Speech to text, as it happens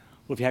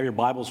Well, if you have your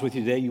Bibles with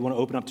you today, you want to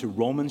open up to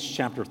Romans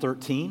chapter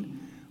 13.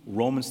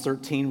 Romans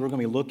 13, we're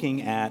going to be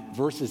looking at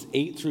verses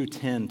 8 through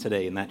 10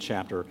 today in that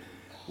chapter,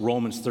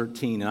 Romans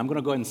 13. And I'm going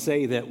to go ahead and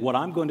say that what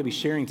I'm going to be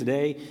sharing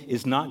today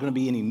is not going to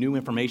be any new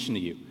information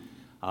to you.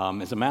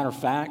 As a matter of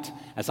fact,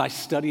 as I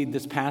studied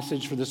this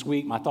passage for this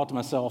week, I thought to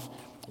myself,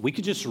 we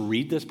could just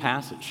read this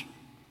passage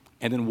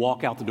and then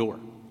walk out the door.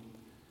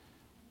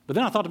 But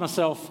then I thought to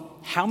myself,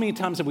 how many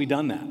times have we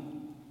done that?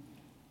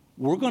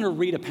 We're going to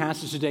read a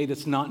passage today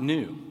that's not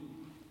new.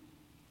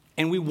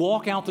 And we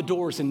walk out the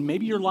doors, and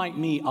maybe you're like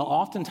me,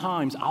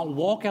 oftentimes I'll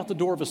walk out the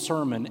door of a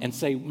sermon and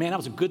say, man, that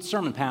was a good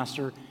sermon,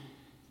 Pastor,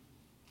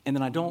 and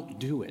then I don't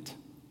do it.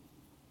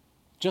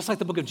 Just like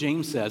the book of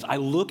James says, I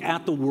look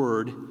at the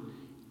word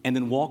and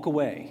then walk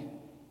away,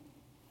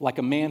 like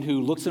a man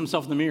who looks at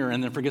himself in the mirror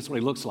and then forgets what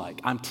he looks like.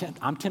 I'm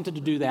tempted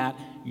to do that.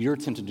 You're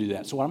tempted to do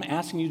that. So what I'm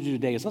asking you to do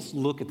today is let's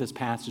look at this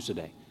passage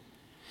today,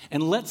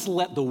 and let's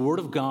let the word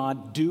of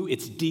God do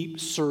its deep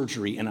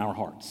surgery in our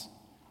hearts.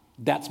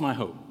 That's my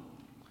hope.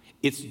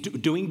 It's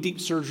doing deep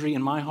surgery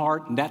in my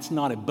heart, and that's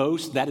not a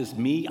boast. That is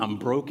me. I'm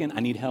broken. I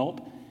need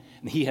help.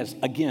 And he has,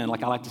 again,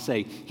 like I like to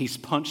say, he's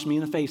punched me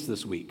in the face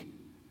this week.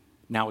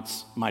 Now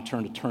it's my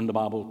turn to turn the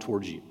Bible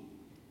towards you.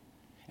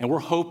 And we're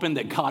hoping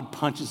that God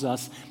punches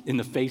us in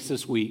the face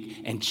this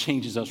week and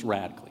changes us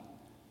radically.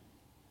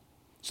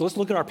 So let's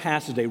look at our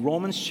passage today,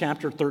 Romans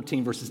chapter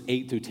 13, verses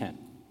 8 through 10.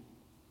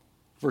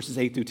 Verses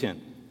 8 through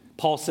 10.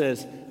 Paul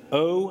says,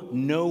 owe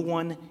no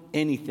one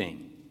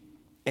anything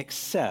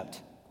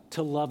except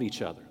to love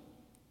each other.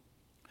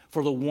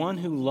 For the one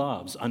who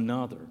loves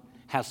another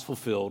has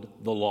fulfilled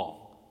the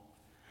law.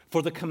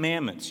 For the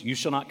commandments, you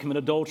shall not commit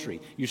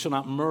adultery, you shall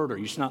not murder,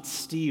 you shall not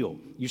steal,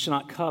 you shall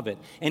not covet,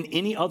 and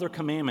any other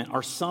commandment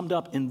are summed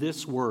up in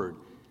this word,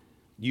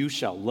 you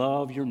shall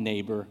love your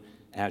neighbor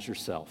as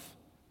yourself.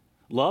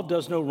 Love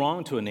does no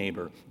wrong to a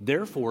neighbor.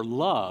 Therefore,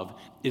 love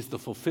is the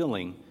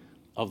fulfilling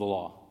of the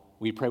law.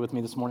 Will you pray with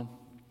me this morning?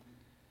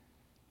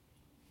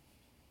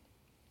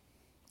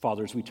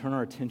 Father, as we turn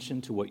our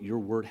attention to what your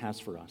word has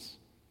for us,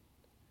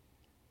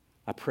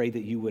 I pray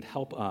that you would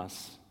help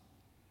us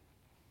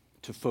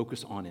to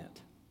focus on it.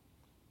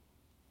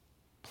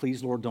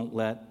 Please, Lord, don't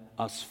let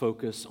us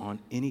focus on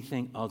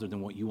anything other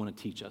than what you want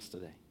to teach us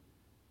today.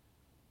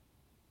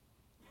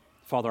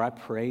 Father, I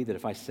pray that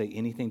if I say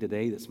anything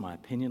today that's my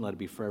opinion, let it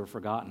be forever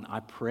forgotten.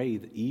 I pray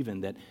that even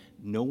that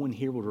no one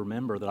here will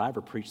remember that I ever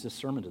preached this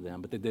sermon to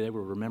them, but that they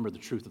will remember the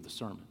truth of the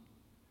sermon.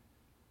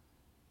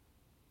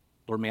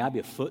 Lord, may I be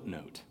a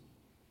footnote.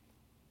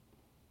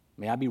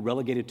 May I be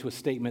relegated to a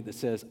statement that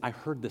says, I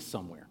heard this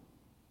somewhere.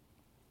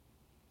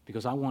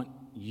 Because I want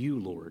you,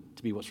 Lord,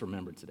 to be what's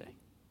remembered today.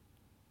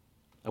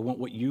 I want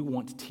what you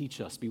want to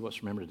teach us to be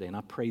what's remembered today. And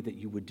I pray that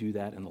you would do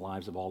that in the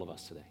lives of all of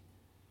us today.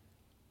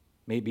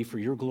 May it be for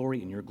your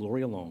glory and your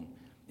glory alone,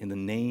 in the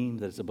name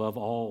that is above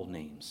all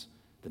names,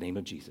 the name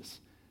of Jesus.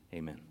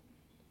 Amen.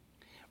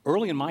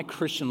 Early in my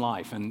Christian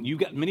life, and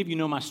many of you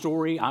know my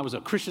story, I was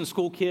a Christian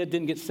school kid,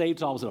 didn't get saved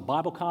until I was at a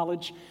Bible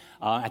college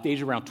at the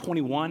age of around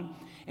 21.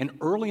 And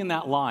early in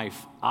that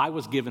life, I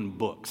was given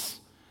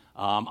books.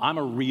 I'm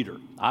a reader.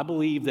 I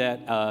believe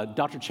that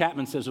Dr.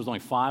 Chapman says there's only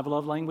 5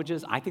 love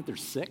languages. I think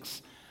there's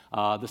 6. The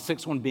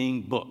 6th one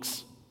being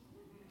books.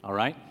 All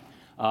right?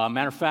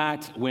 Matter of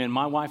fact, when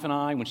my wife and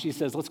I, when she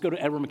says, let's go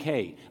to Edward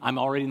McKay, I'm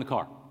already in the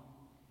car,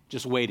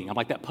 just waiting. I'm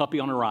like that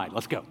puppy on a ride.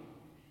 Let's go.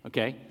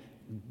 Okay?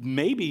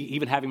 Maybe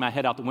even having my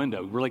head out the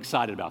window, really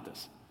excited about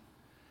this.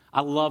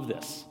 I love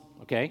this,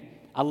 okay?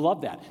 I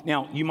love that.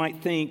 Now, you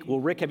might think, well,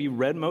 Rick, have you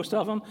read most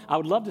of them? I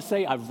would love to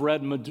say I've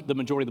read the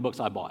majority of the books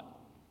I bought.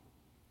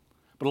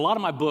 But a lot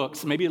of my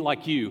books, maybe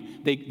like you,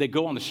 they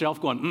go on the shelf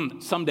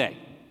going, someday,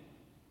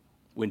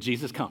 when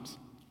Jesus comes,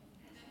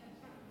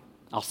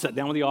 I'll sit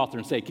down with the author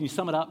and say, can you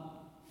sum it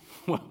up?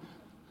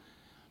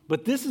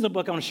 But this is a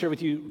book I want to share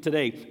with you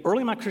today.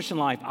 Early in my Christian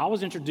life, I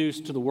was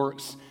introduced to the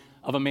works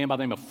of a man by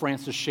the name of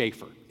Francis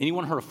Schaeffer.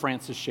 Anyone heard of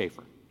Francis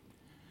Schaeffer?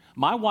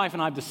 My wife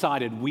and I have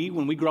decided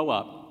when we grow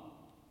up,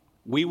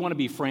 we want to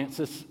be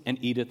Francis and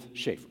Edith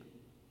Schaeffer.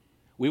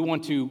 We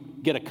want to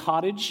get a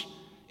cottage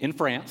in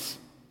France,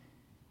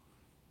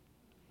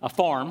 a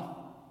farm,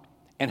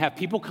 and have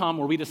people come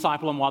where we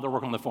disciple them while they're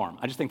working on the farm.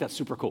 I just think that's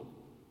super cool.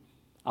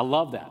 I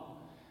love that.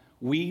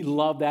 We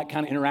love that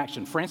kind of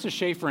interaction. Francis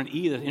Schaeffer and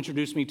Edith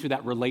introduced me to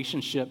that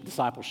relationship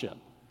discipleship.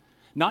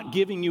 Not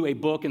giving you a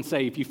book and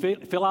say, if you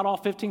fill out all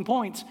 15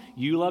 points,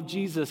 you love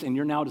Jesus and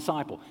you're now a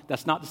disciple.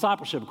 That's not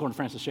discipleship according to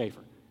Francis Schaeffer.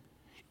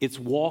 It's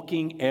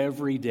walking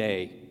every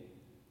day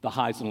the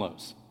highs and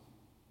lows.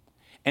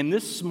 And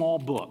this small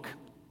book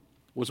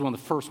was one of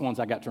the first ones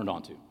I got turned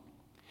on to.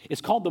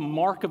 It's called The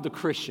Mark of the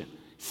Christian,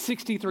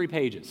 63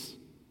 pages.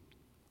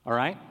 All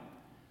right?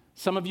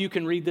 Some of you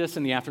can read this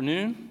in the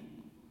afternoon.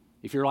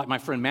 If you're like my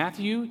friend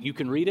Matthew, you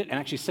can read it and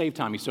actually save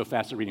time. He's so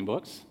fast at reading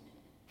books.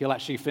 He'll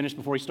actually finish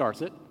before he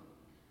starts it.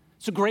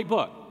 It's a great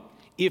book.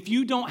 If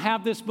you don't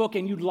have this book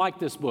and you'd like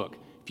this book,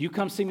 if you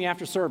come see me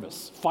after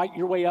service, fight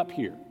your way up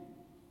here.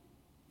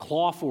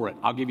 Claw for it.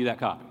 I'll give you that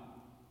copy.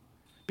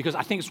 Because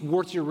I think it's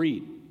worth your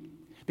read.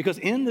 Because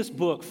in this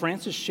book,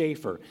 Francis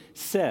Schaeffer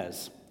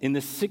says, in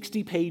the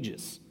 60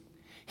 pages,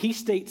 he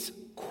states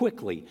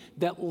quickly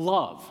that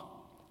love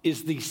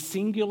is the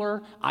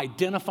singular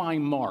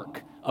identifying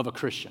mark of a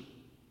Christian.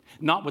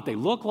 Not what they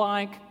look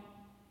like,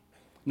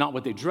 not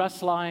what they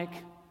dress like,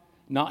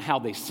 not how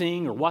they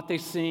sing or what they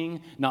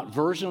sing, not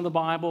version of the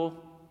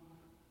Bible,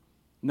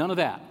 none of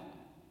that.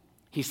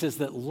 He says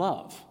that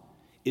love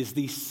is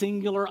the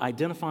singular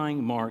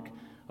identifying mark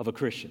of a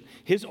Christian.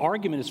 His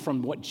argument is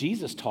from what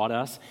Jesus taught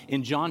us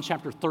in John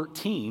chapter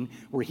 13,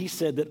 where he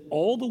said that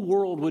all the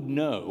world would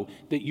know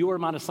that you are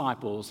my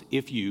disciples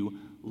if you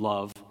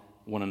love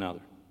one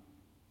another.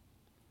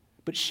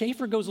 But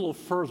Schaeffer goes a little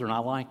further, and I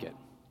like it.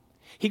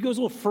 He goes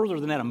a little further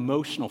than that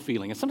emotional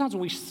feeling. And sometimes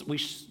when we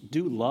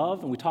do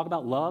love and we talk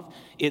about love,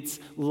 it's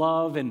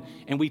love and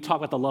we talk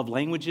about the love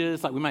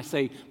languages. Like we might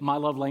say, my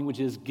love language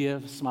is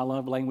gifts, my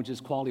love language is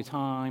quality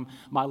time,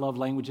 my love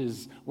language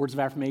is words of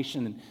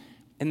affirmation.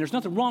 And there's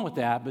nothing wrong with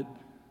that,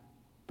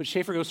 but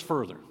Schaeffer goes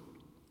further.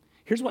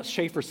 Here's what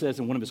Schaeffer says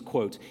in one of his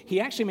quotes. He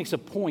actually makes a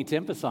point to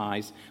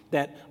emphasize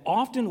that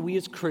often we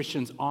as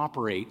Christians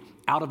operate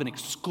out of an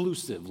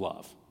exclusive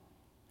love,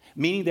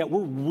 meaning that we're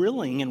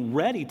willing and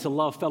ready to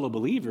love fellow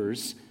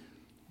believers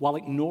while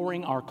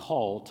ignoring our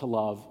call to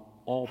love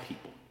all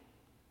people.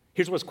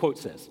 Here's what his quote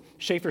says.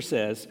 Schaeffer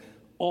says,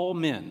 all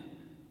men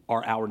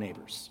are our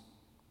neighbors,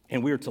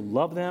 and we are to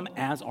love them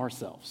as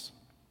ourselves.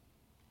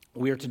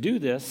 We are to do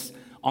this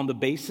on the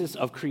basis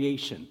of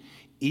creation,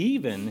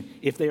 even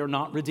if they are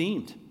not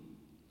redeemed.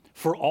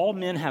 For all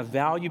men have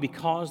value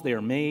because they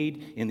are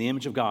made in the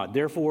image of God.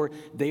 Therefore,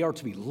 they are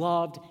to be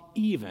loved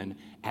even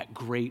at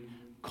great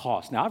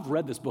cost. Now, I've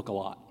read this book a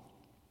lot.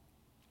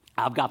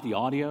 I've got the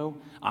audio.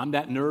 I'm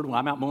that nerd. When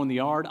I'm out mowing the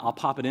yard, I'll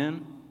pop it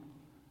in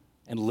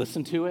and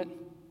listen to it.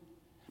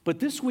 But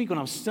this week, when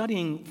I was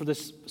studying for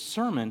this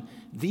sermon,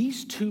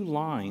 these two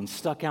lines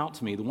stuck out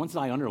to me, the ones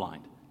that I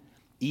underlined.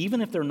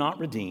 Even if they're not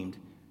redeemed,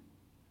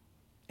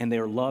 and they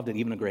are loved at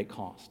even a great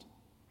cost.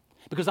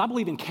 Because I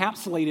believe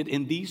encapsulated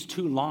in these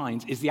two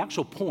lines is the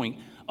actual point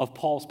of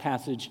Paul's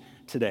passage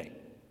today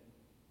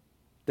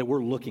that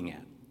we're looking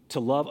at, to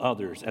love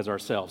others as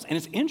ourselves. And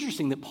it's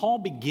interesting that Paul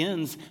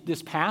begins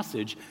this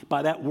passage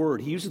by that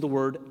word. He uses the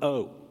word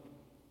 "o."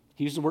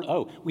 He uses the word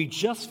 "o." We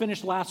just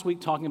finished last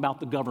week talking about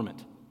the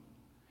government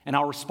and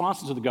our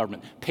responses to the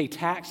government. Pay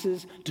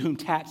taxes to whom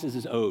taxes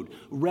is owed.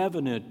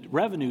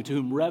 Revenue to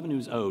whom revenue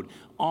is owed.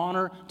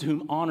 Honor to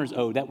whom honor is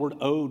owed. That word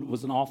 "owed"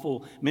 was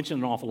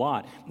mentioned an awful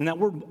lot. And that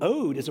word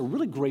 "owed" is a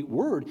really great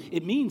word.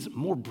 It means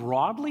more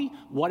broadly,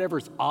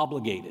 whatever's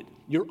obligated.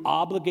 You're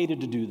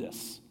obligated to do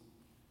this.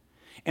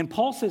 And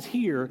Paul says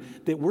here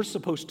that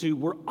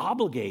we're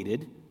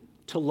obligated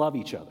to love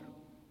each other.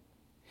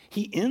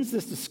 He ends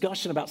this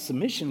discussion about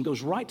submission and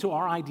goes right to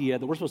our idea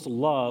that we're supposed to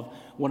love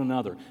one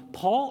another.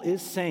 Paul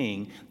is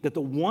saying that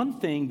the one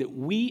thing that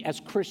we as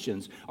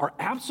Christians are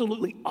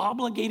absolutely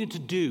obligated to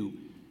do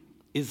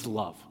is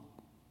love.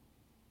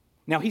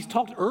 Now, he's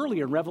talked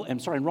earlier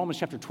in Romans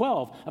chapter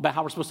 12 about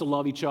how we're supposed to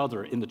love each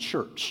other in the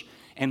church,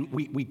 and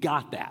we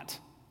got that.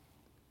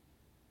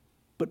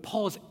 But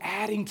Paul is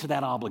adding to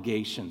that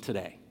obligation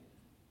today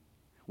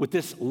with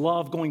this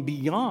love going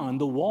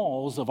beyond the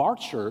walls of our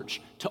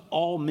church to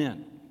all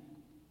men.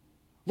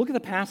 Look at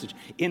the passage.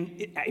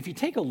 If you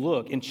take a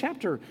look in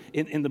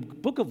the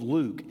book of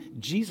Luke,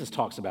 Jesus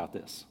talks about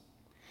this.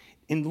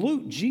 In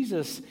Luke,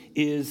 Jesus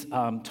is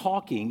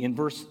talking in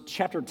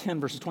chapter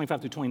 10, verses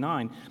 25 through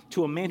 29,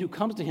 to a man who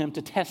comes to him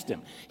to test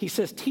him. He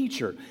says,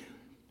 "Teacher,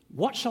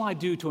 what shall I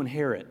do to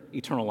inherit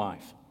eternal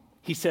life?"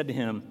 He said to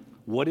him,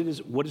 What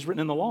is written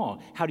in the law?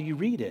 How do you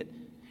read it?"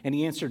 And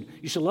he answered,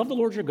 "You shall love the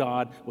Lord your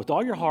God with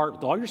all your heart,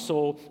 with all your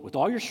soul, with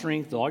all your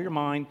strength, with all your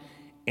mind,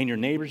 and your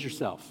neighbors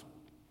yourself."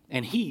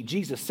 And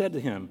Jesus said to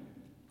him,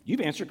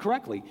 "You've answered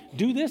correctly.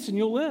 Do this and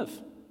you'll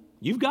live.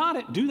 You've got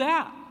it. Do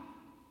that."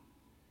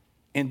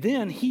 And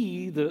then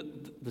he, the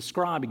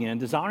scribe again,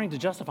 desiring to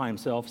justify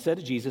himself, said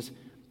to Jesus,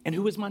 "And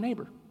who is my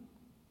neighbor?"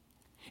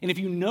 And if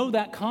you know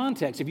that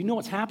context, if you know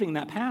what's happening in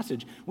that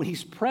passage, when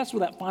he's pressed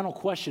with that final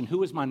question,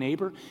 "Who is my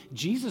neighbor?"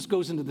 Jesus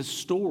goes into this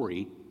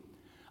story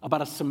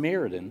about a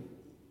Samaritan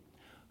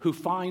who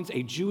finds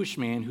a Jewish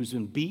man who's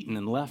been beaten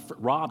and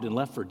robbed and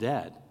left for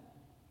dead.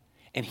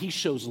 And he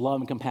shows love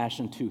and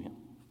compassion to him.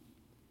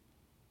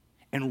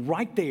 And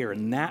right there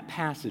in that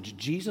passage,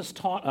 Jesus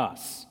taught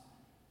us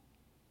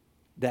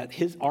that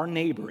our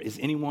neighbor is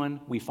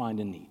anyone we find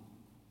in need.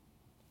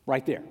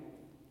 Right there.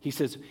 He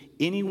says,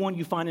 anyone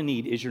you find in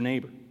need is your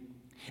neighbor.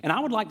 And I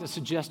would like to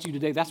suggest to you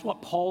today, that's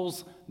what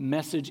Paul's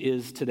message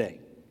is today.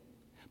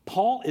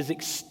 Paul is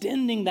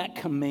extending that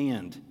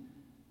command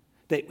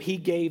that he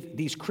gave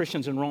these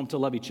Christians in Rome to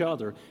love each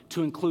other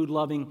to include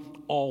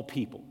loving all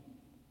people.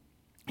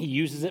 He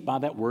uses it by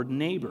that word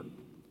neighbor.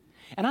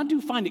 And I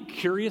do find it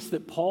curious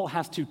that Paul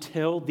has to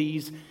tell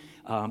this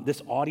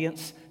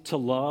audience to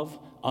love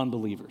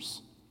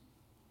unbelievers.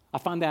 I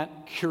find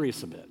that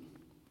curious a bit.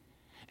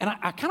 And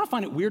I kind of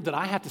find it weird that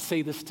I have to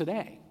say this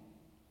today.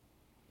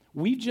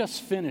 We've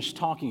just finished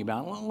talking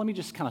about, let me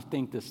just kind of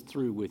think this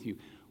through with you.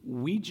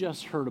 We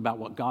just heard about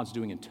what God's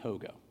doing in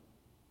Togo,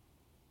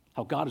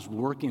 how God is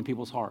working in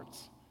people's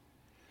hearts.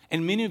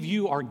 And many of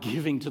you are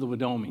giving to the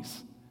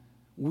Wadomis.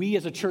 We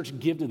as a church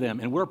give to them,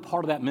 and we're a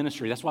part of that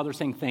ministry. That's why they're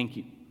saying thank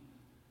you.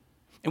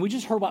 And we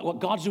just heard about what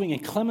God's doing in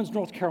Clemens,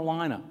 North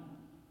Carolina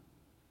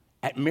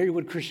at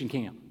Marywood Christian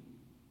Camp.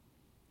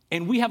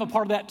 And we have a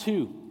part of that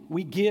too.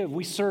 We give,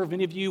 we serve.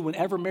 Many of you,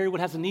 whenever Marywood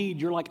has a need,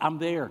 you're like, I'm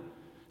there.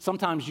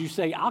 Sometimes you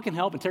say, I can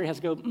help, and Terry has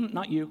to go,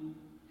 not you.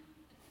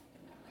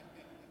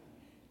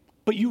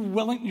 But you're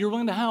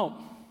willing to help.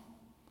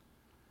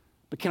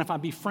 But if I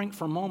be frank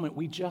for a moment,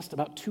 we just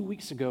about 2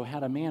 weeks ago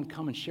had a man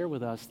come and share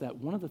with us that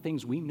one of the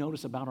things we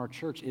notice about our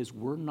church is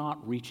we're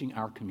not reaching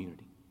our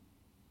community.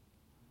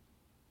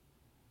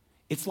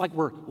 It's like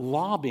we're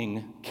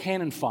lobbing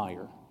cannon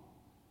fire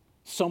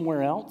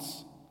somewhere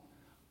else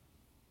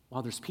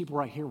while there's people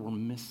right here we're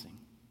missing.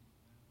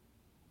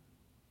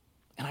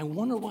 And I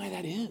wonder why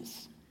that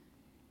is.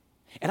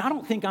 And I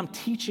don't think I'm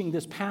teaching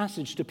this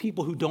passage to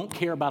people who don't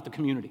care about the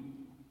community.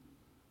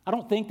 I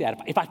don't think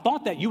that. If I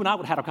thought that, you and I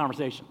would have had a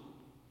conversation.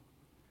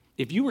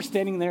 If you were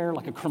standing there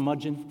like a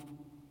curmudgeon,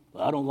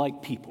 I don't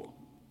like people,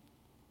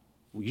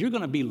 well, you're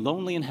going to be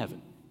lonely in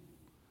heaven.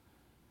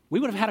 We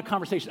would have had a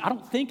conversation. I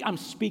don't think I'm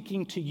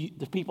speaking to you,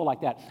 the people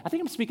like that. I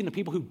think I'm speaking to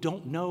people who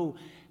don't know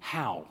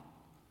how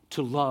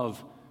to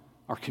love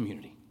our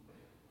community.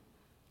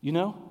 You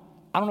know?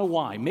 I don't know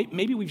why.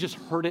 Maybe we've just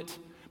heard it.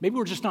 Maybe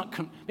we're just not,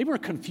 maybe we're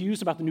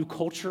confused about the new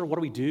culture. What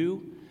do we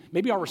do?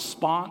 Maybe our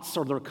response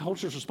or the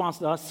culture's response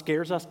to us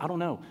scares us. I don't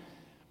know.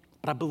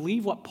 But I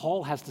believe what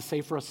Paul has to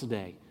say for us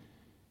today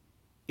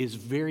is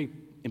very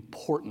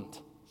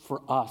important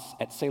for us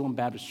at Salem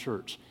Baptist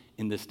Church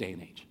in this day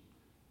and age.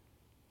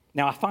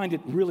 Now, I find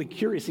it really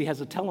curious he has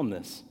to tell them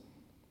this.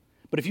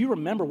 But if you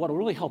remember, what will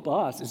really help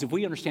us is if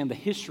we understand the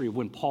history of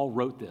when Paul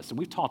wrote this, and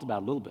we've talked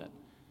about it a little bit.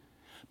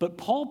 But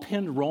Paul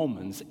penned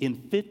Romans in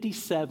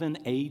 57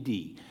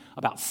 AD,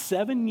 about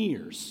 7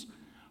 years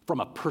from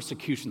a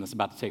persecution that's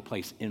about to take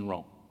place in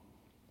Rome.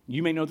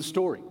 You may know the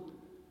story.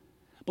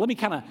 But let me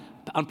kind of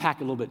unpack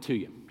it a little bit to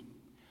you.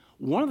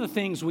 One of the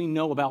things we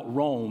know about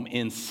Rome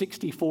in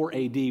 64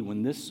 AD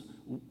when this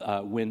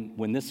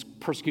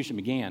persecution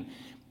began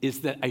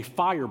is that a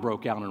fire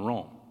broke out in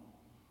Rome.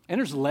 And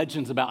there's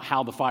legends about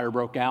how the fire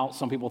broke out.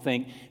 Some people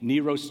think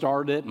Nero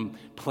started it and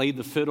played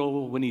the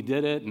fiddle when he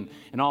did it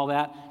and all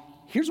that.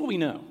 Here's what we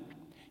know.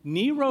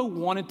 Nero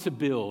wanted to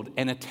build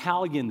an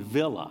Italian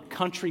villa,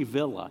 country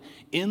villa,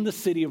 in the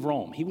city of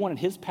Rome. He wanted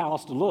his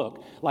palace to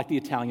look like the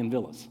Italian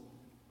villas.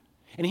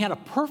 And he had a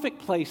perfect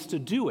place to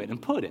do it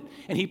and put it.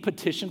 And he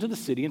petitioned to the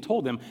city and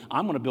told them,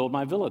 I'm going to build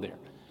my villa there.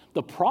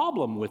 The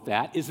problem with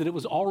that is that it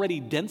was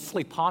already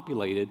densely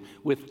populated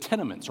with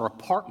tenements or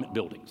apartment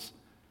buildings.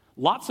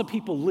 Lots of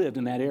people lived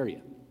in that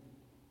area.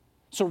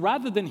 So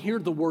rather than hear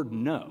the word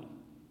no,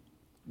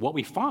 what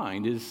we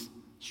find is,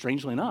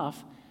 strangely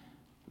enough,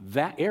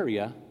 that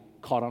area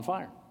caught on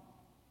fire.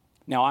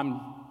 Now,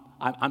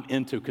 I'm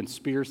into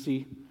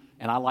conspiracy,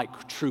 and I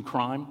like true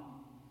crime.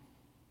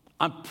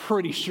 I'm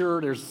pretty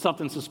sure there's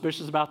something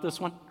suspicious about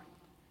this one.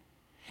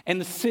 And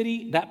the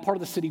city, that part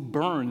of the city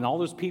burned, and all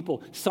those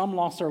people, some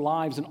lost their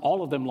lives, and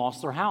all of them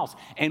lost their house.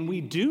 And we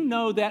do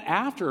know that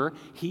after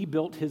he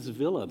built his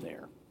villa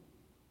there.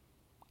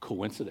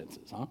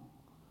 Coincidences, huh?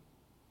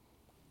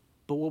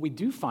 But what we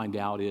do find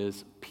out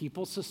is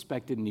people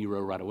suspected Nero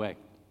right away.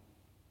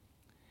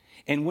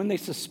 And when they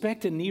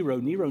suspected Nero,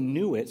 Nero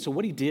knew it. So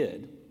what he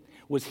did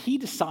was he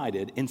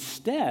decided,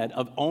 instead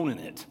of owning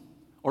it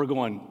or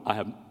going,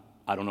 I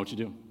don't know what you're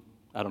doing,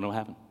 I don't know what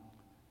happened,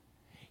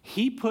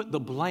 he put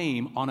the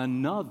blame on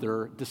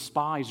another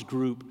despised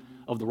group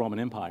of the Roman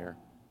Empire,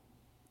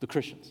 the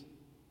Christians.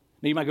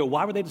 Now you might go,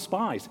 why were they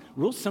despised?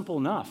 Real simple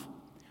enough.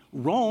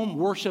 Rome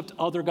worshiped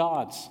other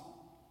gods.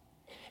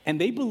 And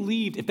they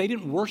believed if they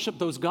didn't worship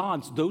those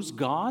gods,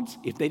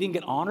 if they didn't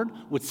get honored,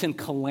 would send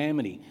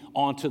calamity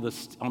onto the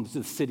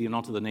city and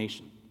onto the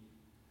nation.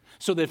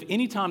 So that if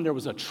any time there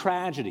was a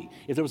tragedy,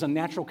 if there was a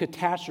natural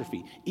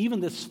catastrophe,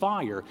 even this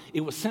fire,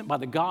 it was sent by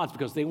the gods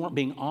because they weren't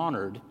being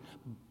honored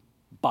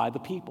by the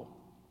people.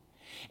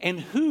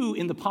 And who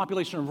in the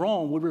population of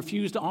Rome would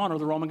refuse to honor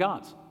the Roman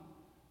gods?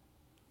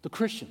 The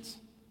Christians.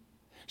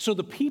 So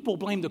the people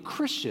blamed the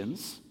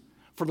Christians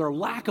for their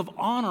lack of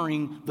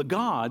honoring the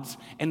gods,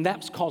 and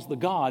that's caused the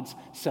gods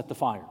set the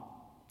fire.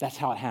 That's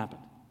how it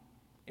happened.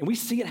 And we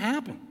see it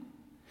happen.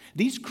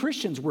 These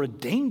Christians were a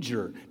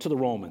danger to the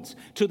Romans,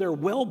 to their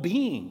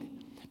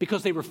well-being,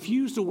 because they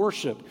refused to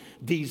worship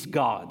these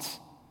gods.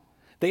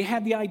 They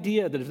had the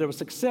idea that if there was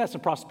success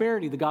and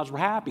prosperity, the gods were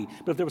happy.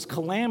 But if there was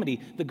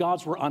calamity, the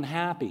gods were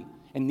unhappy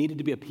and needed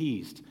to be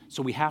appeased.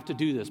 So we have to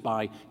do this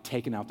by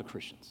taking out the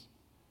Christians.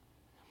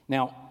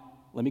 Now,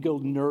 let me go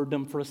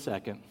nerddom for a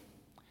second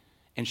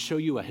and show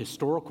you a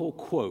historical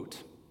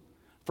quote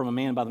from a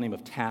man by the name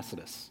of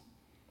Tacitus.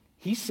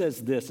 He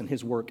says this in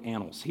his work,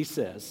 Annals. He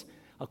says,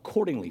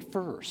 accordingly,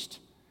 first,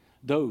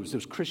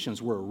 those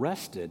Christians were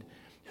arrested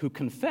who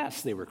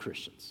confessed they were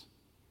Christians.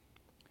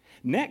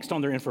 Next, on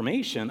their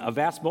information, a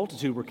vast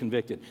multitude were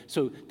convicted.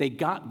 So they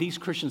got these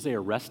Christians they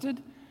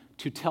arrested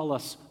to tell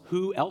us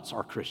who else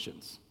are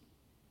Christians.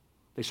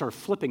 They started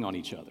flipping on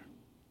each other.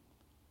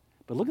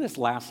 But look at this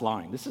last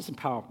line. This is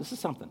powerful. This is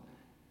something.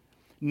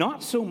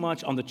 Not so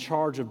much on the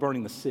charge of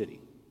burning the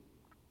city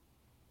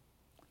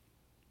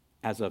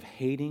as of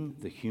hating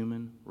the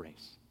human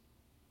race.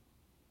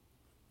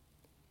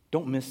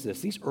 Don't miss this.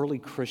 These early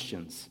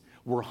Christians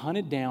were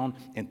hunted down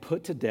and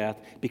put to death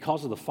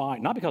because of the fire,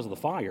 not because of the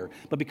fire,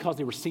 but because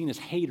they were seen as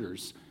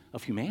haters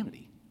of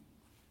humanity.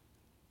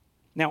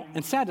 Now,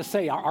 and sad to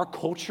say, our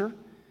culture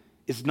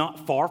is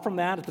not far from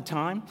that at the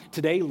time.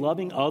 Today,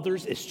 loving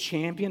others is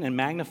championed and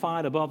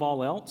magnified above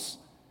all else,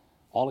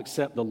 all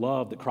except the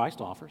love that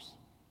Christ offers.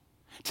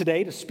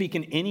 Today, to speak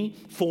in any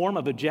form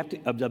of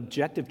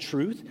objective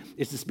truth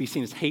is to be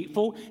seen as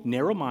hateful,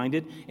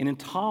 narrow-minded, and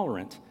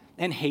intolerant,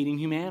 and hating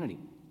humanity.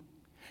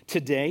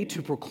 Today,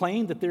 to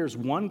proclaim that there is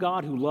one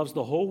God who loves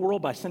the whole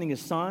world by sending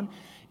his Son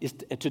is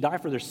to die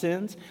for their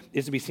sins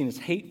is to be seen as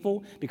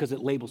hateful because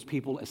it labels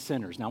people as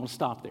sinners. Now, I want to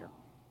stop there.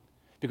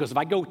 Because if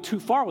I go too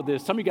far with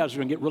this, some of you guys are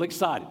going to get really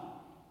excited.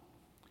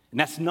 And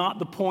that's not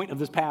the point of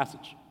this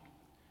passage.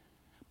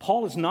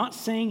 Paul is not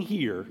saying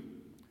here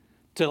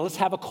to let's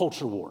have a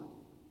culture war.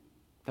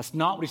 That's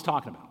not what he's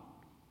talking about.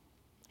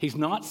 He's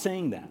not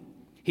saying that.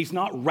 He's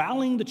not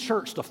rallying the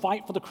church to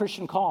fight for the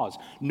Christian cause.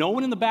 No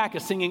one in the back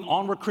is singing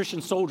 "Onward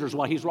Christian Soldiers"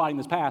 while he's writing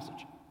this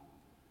passage.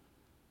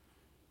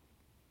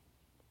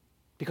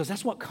 Because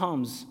that's what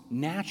comes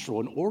natural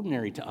and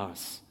ordinary to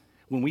us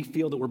when we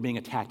feel that we're being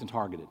attacked and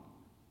targeted.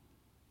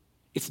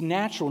 It's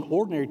natural and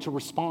ordinary to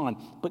respond,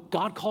 but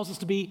God calls us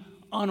to be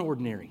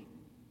unordinary.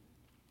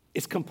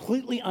 It's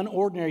completely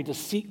unordinary to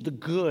seek the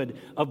good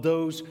of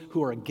those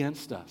who are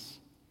against us,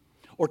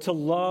 or to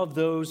love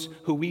those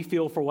who we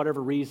feel, for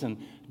whatever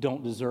reason,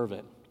 don't deserve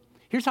it.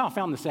 Here's how I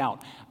found this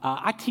out.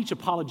 I teach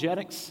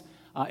apologetics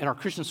at our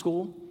Christian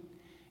school,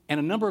 and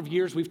a number of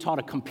years we've taught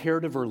a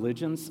comparative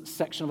religions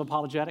section of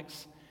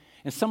apologetics.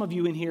 And some of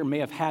you in here may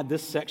have had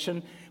this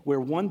section where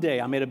one day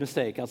I made a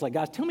mistake. I was like,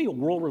 guys, tell me a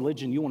world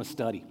religion you want to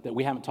study that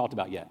we haven't talked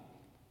about yet.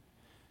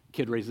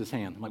 Kid raised his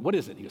hand. I'm like, what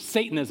is it? He goes,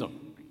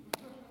 Satanism.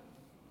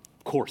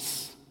 Of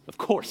course.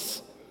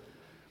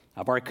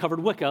 I've already covered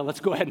Wicca.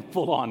 Let's go ahead and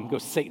full on go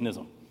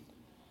Satanism.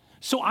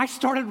 So I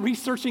started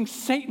researching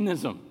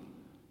Satanism.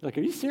 Like,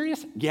 are you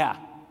serious? Yeah.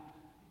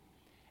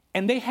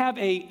 And they have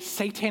a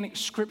satanic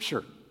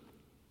scripture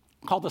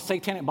called the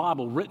Satanic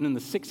Bible, written in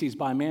the 60s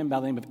by a man by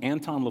the name of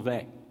Anton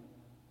LaVey.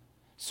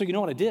 So you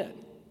know what I did?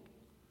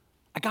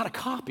 I got a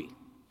copy.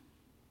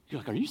 You're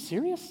like, are you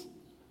serious?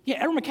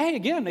 Yeah, Edward McKay,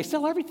 again, they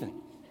sell everything.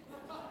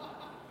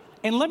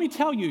 And let me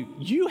tell you,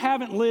 you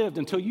haven't lived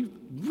until you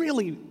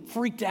really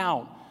freaked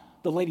out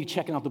the lady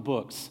checking out the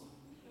books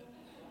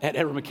at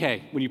Edward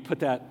McKay when you put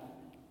that,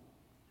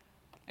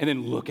 and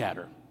then look at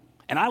her.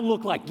 And I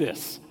look like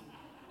this.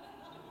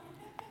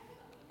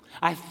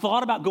 I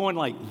thought about going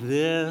like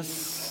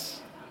this.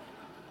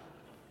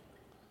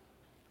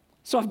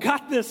 So I've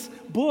got this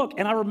book,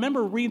 and I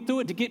remember reading through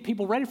it to get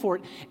people ready for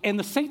it. And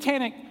the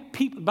satanic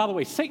people, by the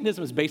way,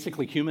 Satanism is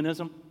basically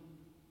humanism.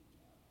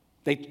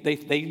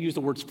 They use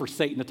the words for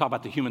Satan to talk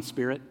about the human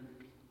spirit.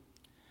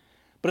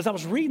 But as I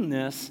was reading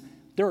this,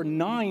 there are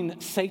 9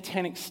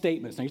 satanic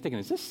statements. Now you're thinking,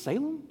 is this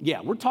Salem?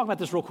 Yeah, we're talking about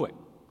this real quick.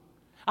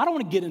 I don't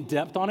want to get in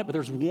depth on it, but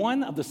there's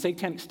one of the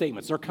satanic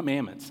statements, or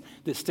commandments,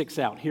 that sticks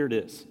out. Here it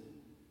is.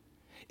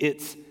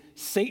 It's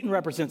Satan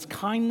represents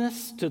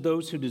kindness to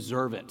those who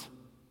deserve it,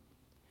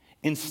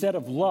 instead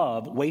of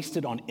love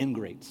wasted on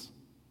ingrates.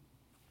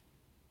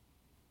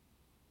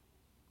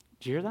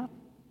 Did you hear that?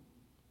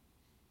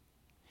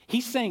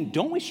 He's saying,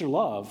 don't waste your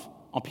love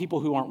on people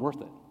who aren't worth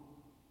it.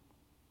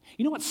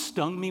 You know what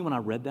stung me when I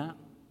read that?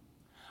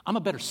 I'm a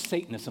better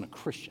Satanist than a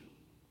Christian.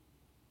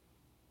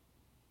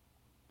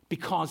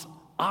 Because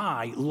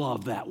I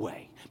love that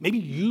way. Maybe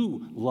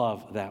you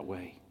love that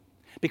way.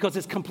 Because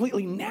it's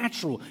completely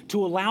natural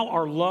to allow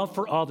our love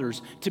for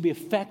others to be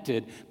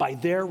affected by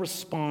their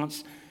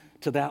response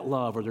to that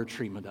love or their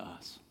treatment to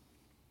us.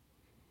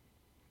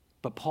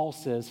 But Paul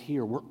says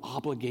here, we're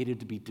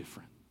obligated to be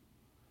different.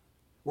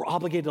 We're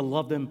obligated to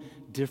love them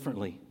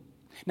differently.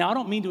 Now, I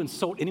don't mean to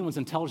insult anyone's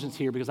intelligence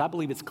here, because I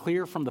believe it's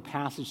clear from the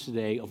passage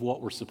today of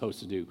what we're supposed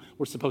to do.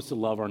 We're supposed to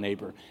love our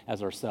neighbor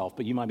as ourselves.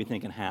 But you might be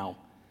thinking, how?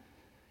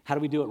 How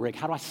do we do it, Rick?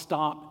 How do I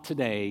stop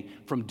today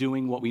from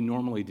doing what we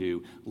normally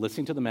do,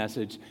 listening to the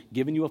message,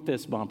 giving you a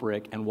fist bump,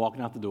 Rick, and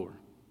walking out the door?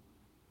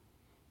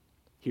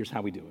 Here's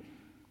how we do it.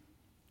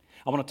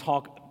 I want to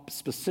talk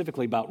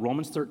specifically about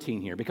Romans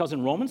 13 here, because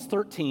in Romans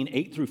 13,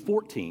 8 through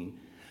 14,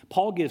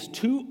 Paul gives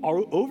 2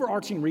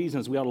 overarching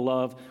reasons we ought to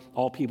love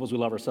all people as we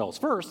love ourselves.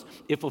 First,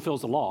 it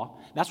fulfills the law.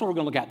 That's what we're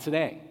going to look at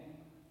today,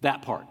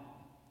 that part.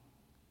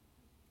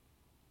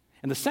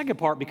 And the second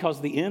part,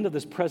 because the end of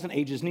this present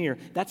age is near,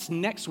 that's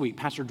next week.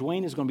 Pastor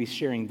Dwayne is going to be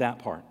sharing that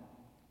part.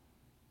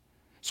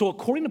 So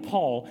according to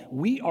Paul,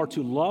 we are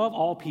to love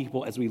all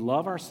people as we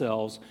love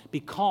ourselves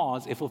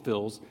because it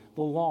fulfills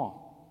the law.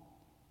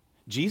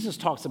 Jesus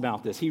talks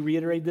about this. He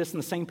reiterated this in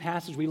the same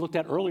passage we looked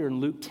at earlier in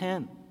Luke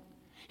 10.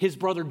 His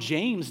brother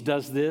James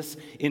does this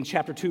in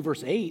chapter 2,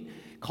 verse 8.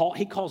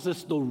 He calls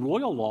this the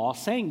royal law,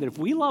 saying that if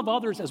we love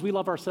others as we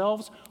love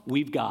ourselves,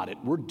 we've got it.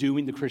 We're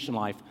doing the Christian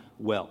life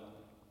well.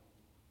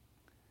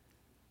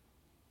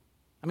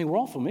 I mean, we're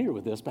all familiar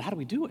with this, but how do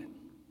we do it?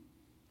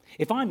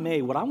 If I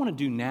may, what I want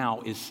to do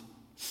now is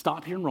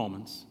stop here in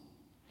Romans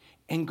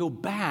and go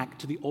back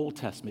to the Old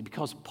Testament,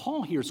 because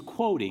Paul here is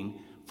quoting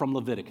from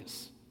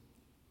Leviticus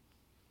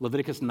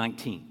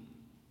 19.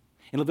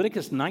 In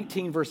Leviticus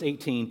 19, verse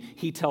 18,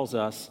 he tells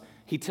us,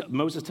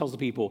 Moses tells the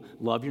people,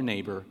 love your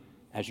neighbor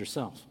as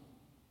yourself.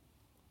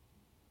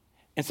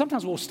 And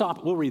sometimes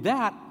we'll read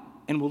that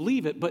and we'll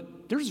leave it,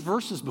 but there's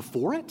verses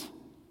before it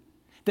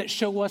that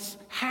show us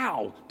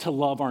how to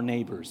love our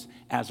neighbors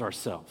as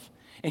ourselves.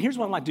 And here's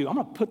what I'd like to do. I'm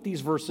going to put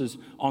these verses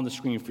on the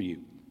screen for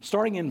you.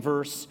 Starting in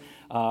verse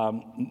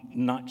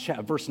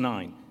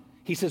 9,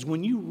 he says,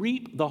 when you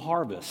reap the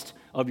harvest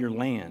of your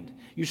land,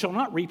 you shall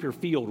not reap your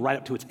field right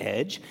up to its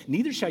edge,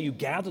 neither shall you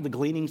gather the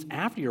gleanings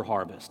after your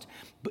harvest.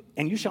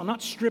 And you shall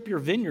not strip your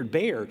vineyard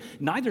bare,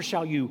 neither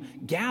shall you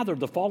gather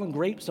the fallen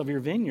grapes of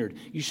your vineyard.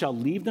 You shall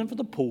leave them for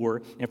the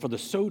poor and for the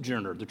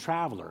sojourner, the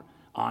traveler.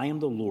 I am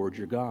the Lord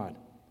your God.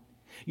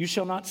 You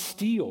shall not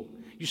steal.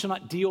 You shall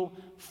not deal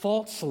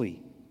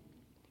falsely.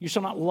 You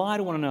shall not lie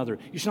to one another.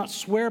 You shall not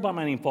swear by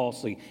my name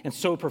falsely and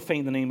so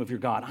profane the name of your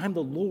God. I am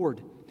the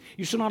Lord.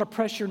 You shall not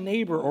oppress your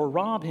neighbor or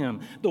rob him.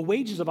 The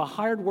wages of a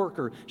hired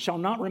worker shall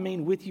not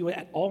remain with you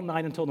all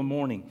night until the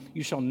morning.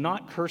 You shall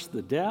not curse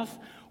the deaf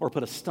or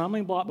put a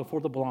stumbling block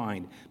before the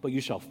blind, but you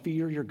shall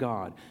fear your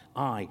God.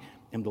 I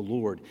am the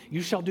Lord.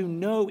 You shall do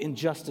no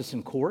injustice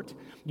in court.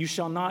 You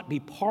shall not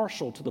be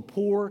partial to the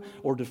poor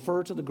or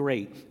defer to the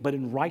great, but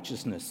in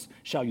righteousness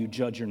shall you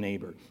judge your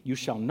neighbor. You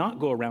shall not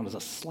go around as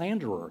a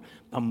slanderer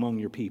among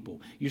your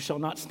people. You shall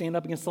not stand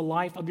up against the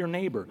life of your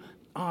neighbor.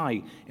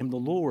 I am the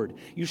Lord.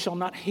 You shall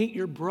not hate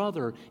your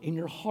brother in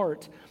your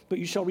heart, but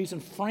you shall reason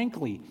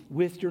frankly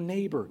with your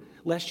neighbor,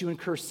 lest you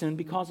incur sin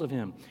because of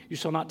him. You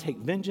shall not take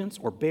vengeance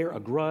or bear a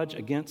grudge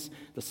against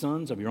the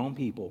sons of your own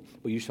people,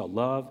 but you shall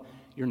love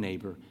your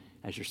neighbor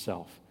as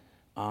yourself.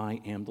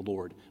 I am the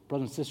Lord.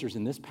 Brothers and sisters,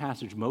 in this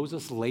passage,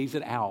 Moses lays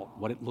it out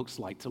what it looks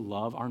like to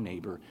love our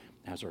neighbor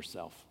as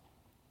ourselves.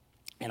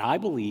 And I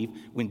believe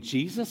when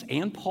Jesus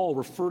and Paul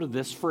refer to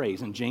this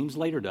phrase, and James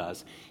later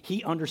does,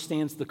 he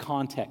understands the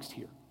context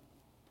here,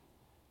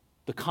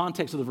 the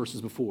context of the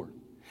verses before.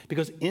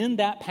 Because in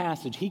that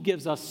passage, he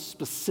gives us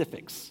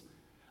specifics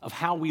of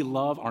how we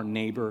love our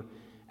neighbor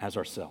as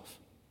ourselves.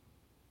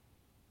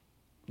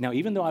 Now,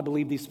 even though I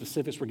believe these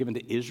specifics were given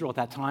to Israel at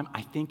that time,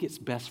 I think it's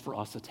best for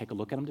us to take a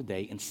look at them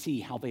today and see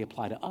how they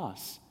apply to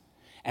us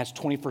as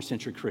 21st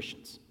century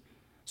Christians.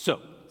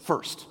 So,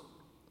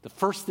 the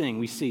first thing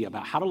we see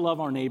about how to love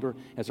our neighbor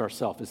as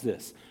ourselves is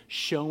this: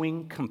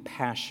 showing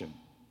compassion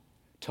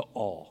to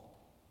all,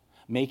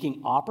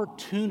 making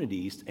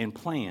opportunities and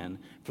plan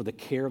for the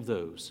care of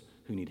those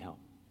who need help.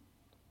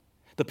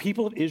 The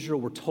people of Israel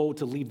were told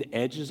to leave the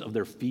edges of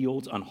their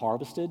fields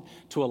unharvested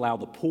to allow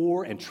the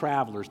poor and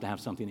travelers to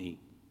have something to eat,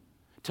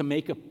 to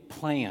make a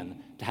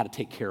plan to how to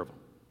take care of them.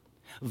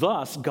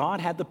 Thus, God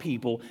had the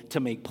people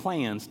to make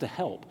plans to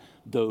help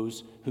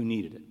those who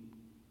needed it.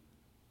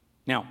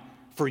 Now,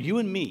 for you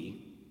and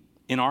me,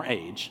 in our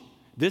age,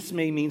 this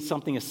may mean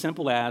something as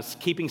simple as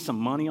keeping some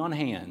money on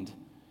hand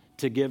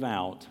to give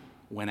out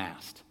when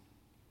asked.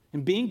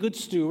 And being good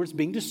stewards,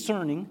 being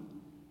discerning,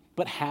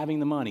 but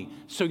having the money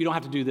so you don't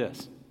have to do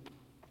this.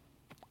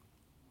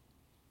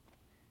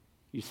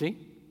 You see?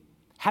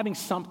 Having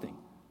something.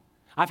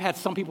 I've had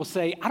some people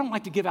say, I don't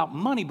like to give out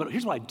money, but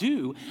here's what I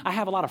do. I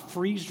have a lot of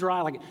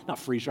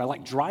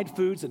like dried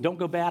foods that don't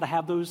go bad. I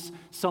have those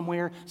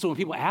somewhere. So when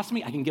people ask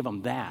me, I can give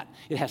them that.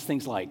 It has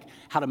things like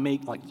how to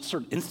make like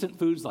certain instant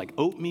foods like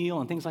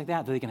oatmeal and things like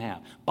that they can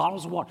have.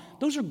 Bottles of water.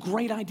 Those are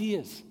great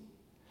ideas.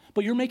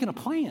 But you're making a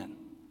plan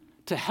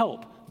to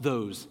help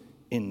those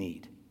in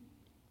need.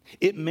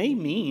 It may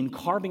mean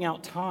carving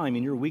out time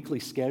in your weekly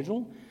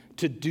schedule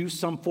to do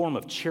some form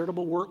of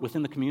charitable work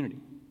within the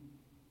community.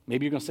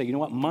 Maybe you're going to say, you know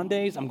what,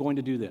 Mondays, I'm going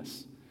to do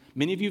this.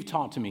 Many of you have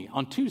talked to me.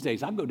 On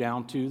Tuesdays, I go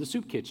down to the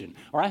soup kitchen,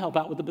 or I help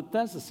out with the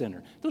Bethesda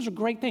Center. Those are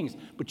great things,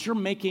 but you're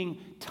making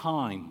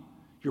time.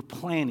 You're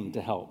planning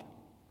to help.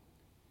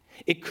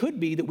 It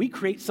could be that we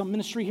create some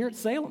ministry here at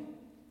Salem,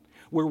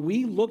 where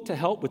we look to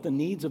help with the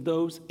needs of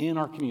those in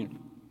our community.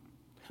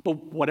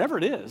 But whatever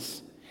it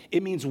is,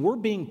 it means we're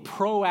being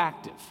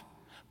proactive,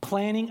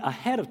 planning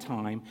ahead of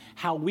time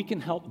how we can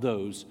help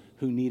those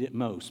who need it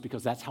most,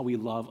 because that's how we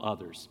love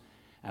others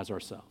as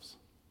ourselves.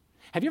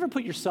 Have you ever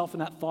put yourself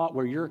in that thought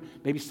where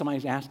maybe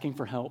somebody's asking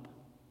for help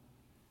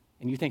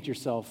and you think to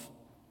yourself,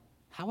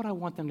 how would I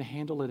want them to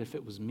handle it if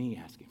it was me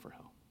asking for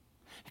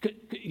help?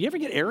 You ever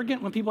get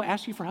arrogant when people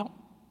ask you for help?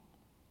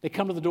 They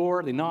come to the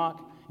door, they knock,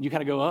 and you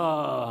kind of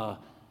go,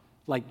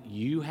 like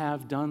you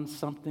have done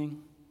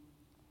something,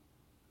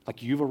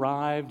 like you've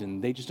arrived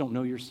and they just don't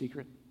know your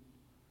secret.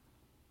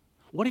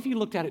 What if you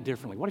looked at it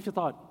differently? What if you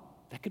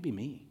thought, that could be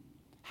me?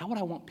 How would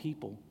I want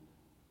people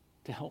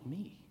to help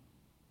me?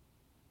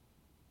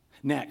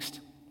 Next,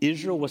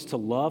 Israel was to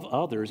love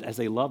others as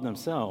they love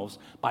themselves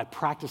by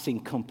practicing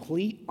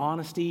complete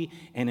honesty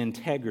and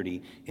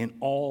integrity in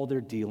all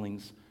their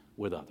dealings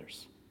with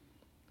others.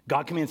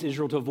 God commands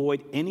Israel to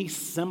avoid any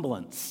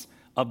semblance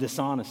of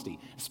dishonesty,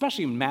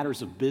 especially in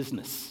matters of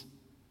business,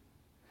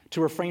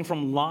 to refrain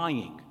from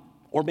lying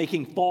or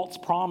making false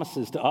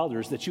promises to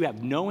others that you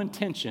have no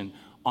intention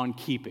on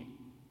keeping.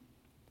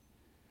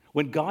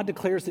 When God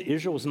declares that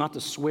Israel was not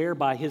to swear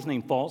by his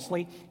name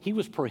falsely, he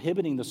was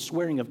prohibiting the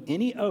swearing of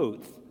any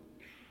oath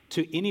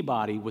to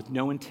anybody with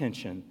no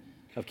intention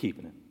of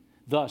keeping it.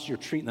 Thus, you're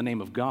treating the name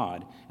of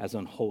God as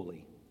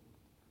unholy.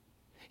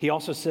 He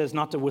also says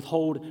not to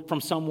withhold from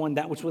someone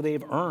that which they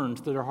have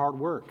earned through their hard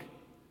work.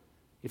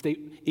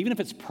 Even if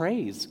it's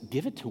praise,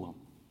 give it to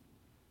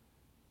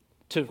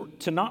them.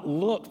 To not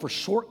look for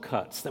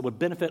shortcuts that would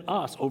benefit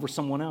us over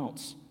someone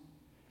else.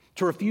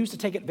 To refuse to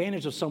take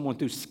advantage of someone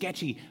through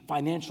sketchy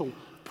financial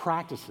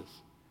practices.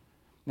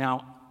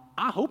 Now,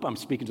 I hope I'm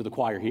speaking to the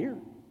choir here.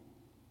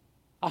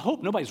 I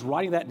hope nobody's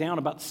writing that down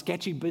about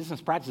sketchy business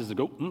practices to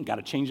go, got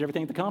to change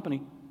everything at the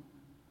company.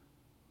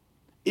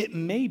 It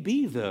may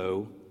be,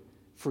 though,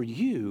 for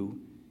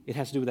you, it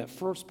has to do with that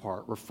first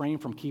part, refrain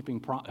from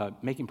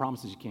making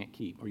promises you can't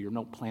keep or you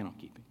don't plan on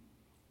keeping.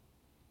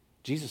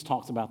 Jesus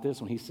talks about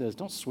this when he says,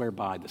 don't swear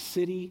by the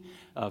city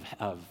of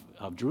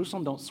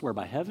Jerusalem, don't swear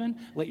by heaven.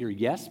 Let your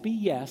yes be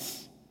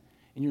yes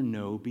and your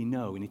no be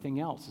no.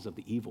 Anything else is of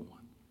the evil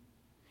one.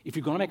 If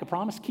you're going to make a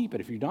promise, keep it.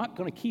 If you're not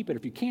going to keep it,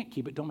 if you can't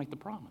keep it, don't make the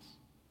promise.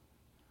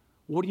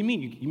 What do you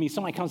mean? You mean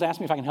somebody comes to ask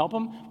me if I can help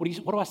them? What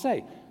do I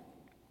say?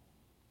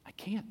 I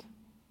can't.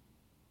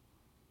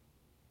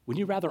 Wouldn't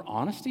you rather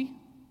honesty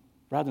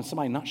rather than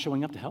somebody not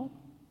showing up to help?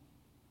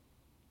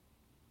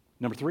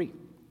 Number 3,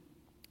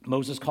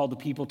 Moses called the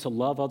people to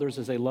love others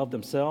as they love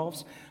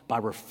themselves by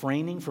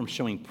refraining from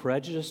showing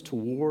prejudice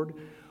toward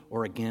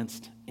or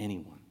against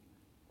anyone.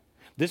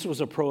 This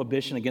was a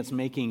prohibition against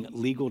making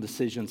legal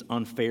decisions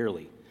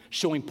unfairly,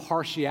 showing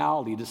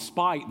partiality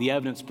despite the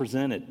evidence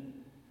presented,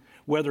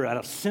 whether out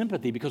of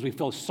sympathy because we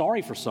feel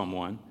sorry for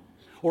someone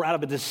or out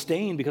of a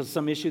disdain because of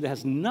some issue that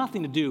has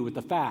nothing to do with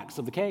the facts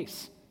of the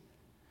case.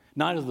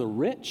 Neither the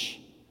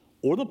rich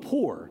or the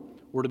poor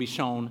were to be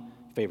shown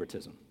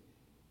favoritism.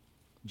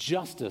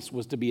 Justice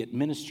was to be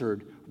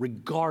administered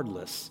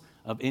regardless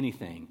of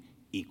anything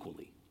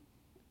equally.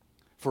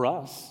 For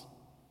us,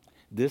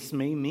 this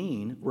may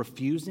mean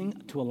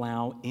refusing to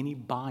allow any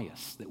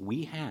bias that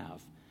we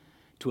have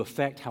to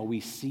affect how we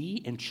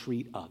see and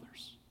treat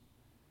others.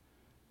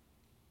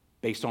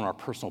 Based on our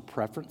personal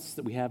preference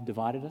that we have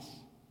divided us,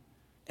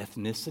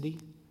 ethnicity,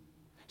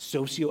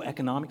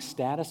 socioeconomic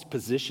status,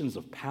 positions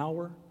of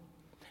power,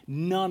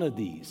 none of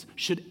these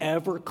should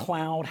ever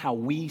cloud how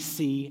we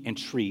see and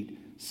treat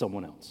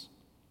someone else.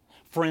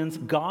 Friends,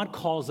 God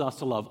calls us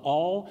to love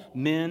all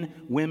men,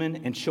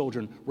 women, and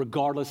children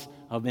regardless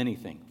of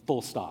anything,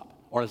 full stop.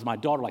 Or as my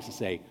daughter likes to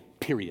say,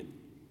 period.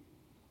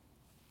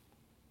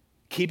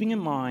 Keeping in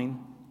mind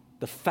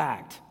the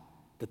fact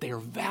that they are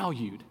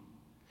valued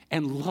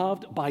and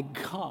loved by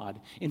God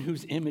in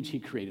whose image he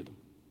created them.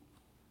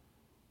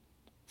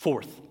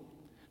 4th,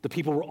 the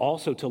people were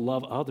also to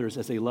love others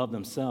as they love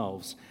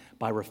themselves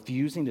by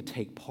refusing to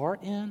take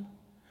part in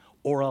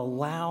or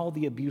allow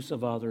the abuse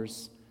of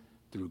others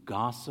through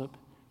gossip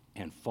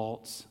and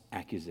false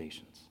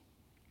accusations.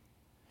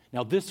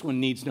 Now, this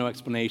one needs no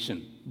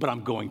explanation, but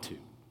I'm going to.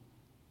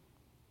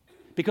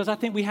 Because I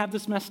think we have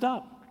this messed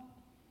up.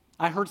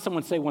 I heard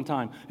someone say one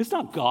time, it's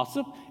not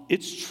gossip,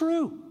 it's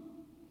true.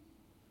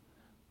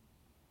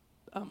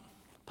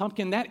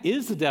 Pumpkin, that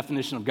is the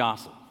definition of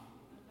gossip.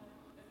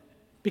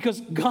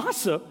 Because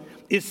gossip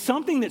is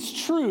something that's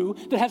true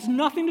that has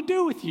nothing to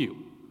do with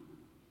you.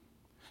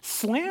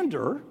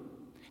 Slander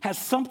has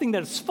something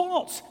that is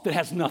false that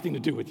has nothing to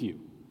do with you.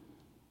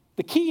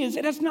 The key is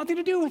it has nothing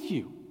to do with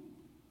you.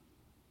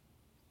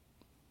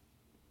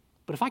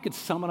 But if I could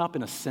sum it up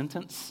in a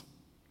sentence,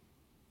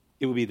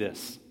 it would be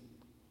this.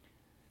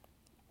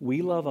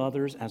 We love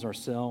others as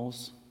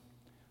ourselves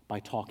by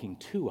talking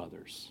to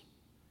others,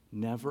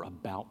 never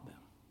about them.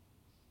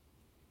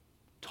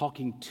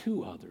 Talking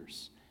to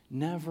others,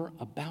 never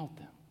about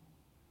them.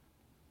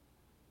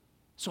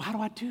 So how do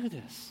I do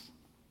this?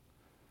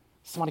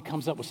 Somebody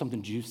comes up with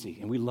something juicy,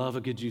 and we love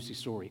a good juicy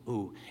story.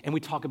 Ooh, and we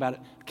talk about it.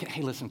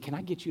 Hey, listen, can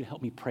I get you to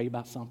help me pray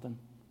about something?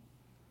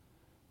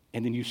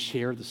 And then you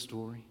share the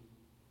story.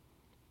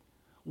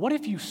 What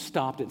if you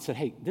stopped it and said,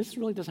 hey, this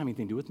really doesn't have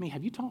anything to do with me.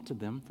 Have you talked to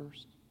them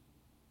first?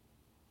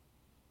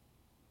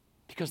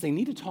 Because they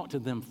need to talk to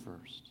them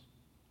first.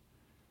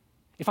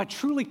 If I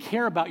truly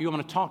care about you, I'm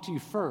going to talk to you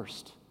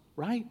first,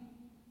 right?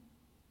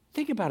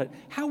 Think about it.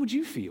 How would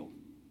you feel?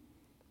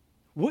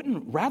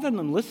 Rather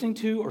than listening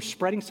to or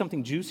spreading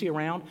something juicy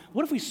around,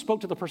 what if we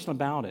spoke to the person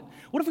about it?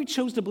 What if we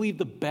chose to believe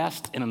the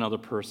best in another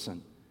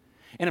person?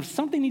 And if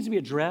something needs to be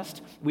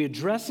addressed, we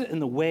address it in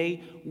the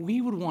way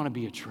we would want to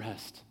be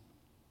addressed.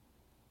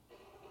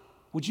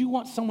 Would you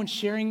want someone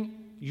sharing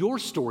your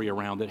story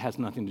around that has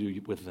nothing to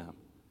do with them?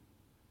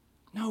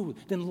 No,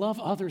 then love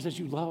others as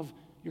you love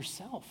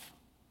yourself.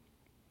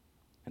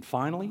 And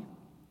finally,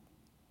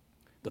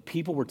 The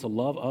people were to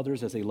love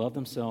others as they love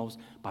themselves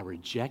by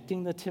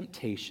rejecting the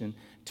temptation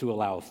to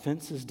allow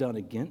offenses done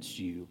against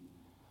you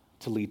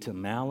to lead to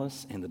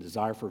malice and the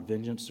desire for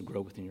vengeance to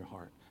grow within your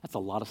heart. That's a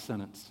lot of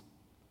sentence.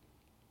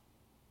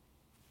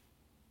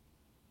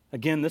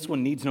 Again, this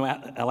one needs no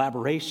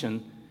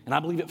elaboration, and I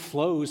believe it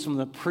flows from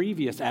the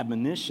previous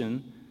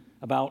admonition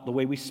about the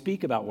way we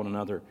speak about one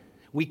another.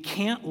 We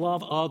can't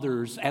love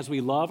others as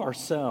we love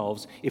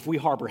ourselves if we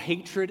harbor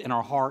hatred in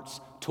our hearts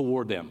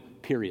toward them,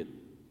 period.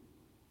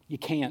 You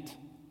can't.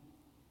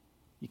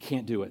 You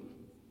can't do it.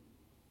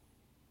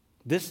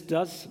 This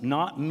does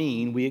not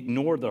mean we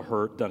ignore the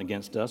hurt done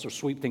against us or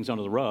sweep things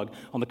under the rug.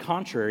 On the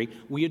contrary,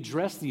 we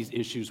address these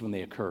issues when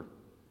they occur.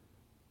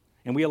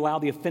 And we allow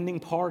the offending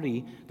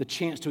party the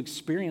chance to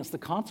experience the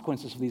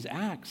consequences of these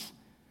acts.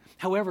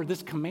 However,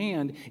 this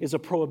command is a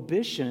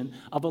prohibition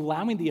of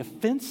allowing the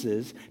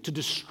offenses to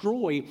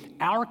destroy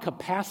our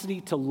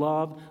capacity to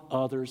love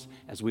others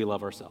as we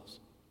love ourselves.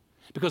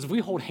 Because if we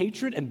hold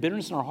hatred and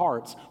bitterness in our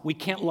hearts, we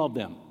can't love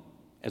them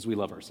as we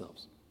love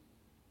ourselves.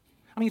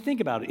 I mean,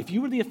 think about it. If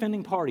you were the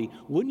offending party,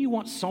 wouldn't you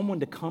want someone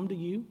to come to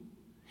you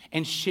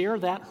and share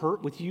that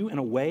hurt with you in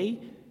a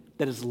way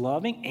that is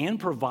loving and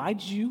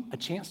provides you a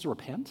chance to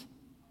repent?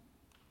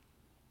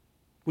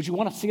 Would you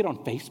want to see it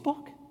on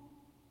Facebook?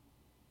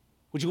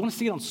 Would you want to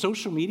see it on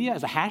social media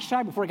as a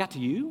hashtag before it got to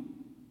you?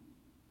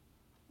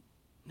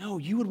 No,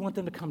 you would want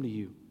them to come to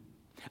you.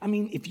 I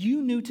mean, if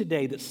you knew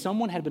today that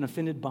someone had been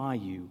offended by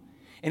you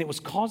and it was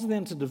causing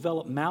them to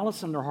develop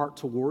malice in their heart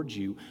towards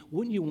you,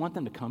 wouldn't you want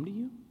them to come to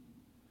you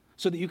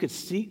so that you could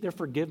seek their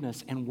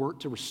forgiveness and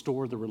work to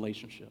restore the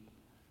relationship?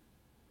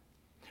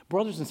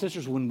 Brothers and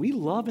sisters, when we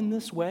love in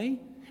this way,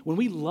 when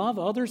we love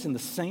others in the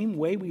same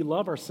way we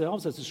love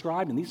ourselves as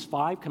described in these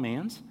 5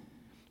 commands,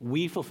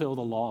 we fulfill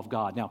the law of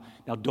God. Now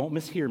don't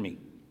mishear me.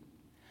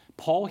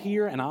 Paul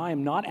here and I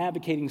am not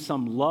advocating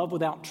some love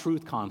without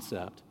truth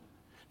concept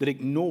that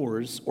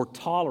ignores or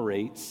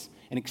tolerates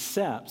and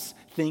accepts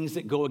things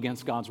that go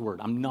against God's word.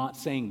 I'm not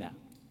saying that.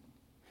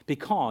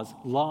 Because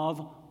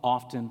love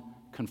often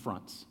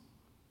confronts.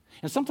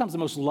 And sometimes the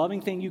most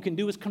loving thing you can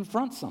do is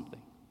confront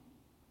something.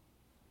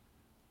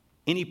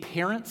 Any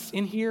parents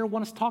in here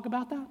want us to talk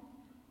about that?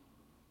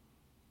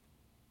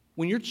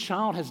 When your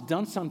child has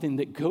done something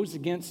that goes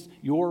against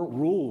your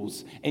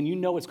rules and you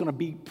know it's going to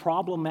be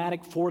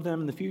problematic for them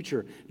in the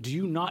future, do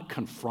you not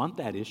confront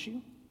that issue?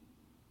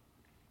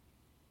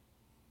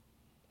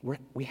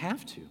 We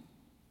have to.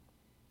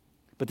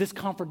 But this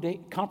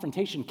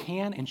confrontation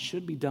can and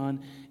should be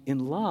done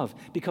in love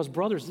because,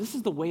 brothers, this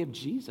is the way of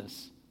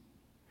Jesus.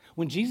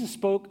 When Jesus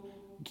spoke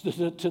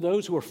to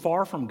those who are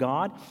far from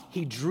God,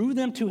 he drew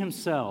them to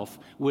himself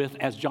with,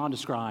 as John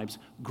describes,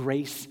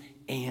 grace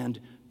and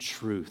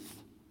truth.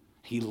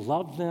 He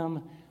loved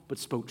them, but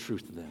spoke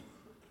truth to them.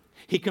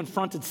 He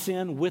confronted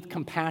sin with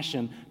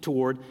compassion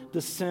toward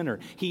the sinner.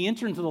 He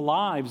entered into the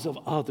lives of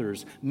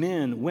others,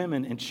 men,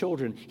 women, and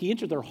children. He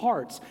entered their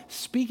hearts,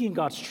 speaking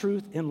God's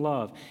truth in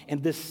love.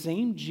 And this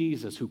same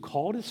Jesus who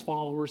called his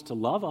followers to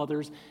love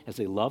others as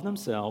they love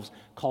themselves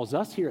calls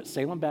us here at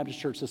Salem Baptist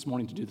Church this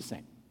morning to do the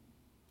same.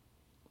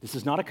 This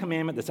is not a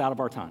commandment that's out of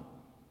our time.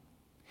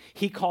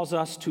 He calls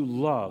us to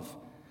love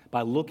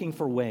by looking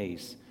for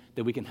ways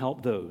that we can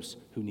help those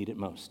who need it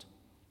most.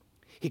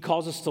 He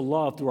calls us to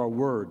love through our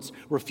words,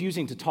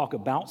 refusing to talk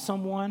about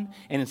someone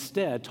and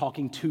instead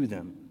talking to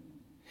them.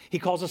 He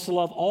calls us to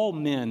love all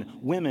men,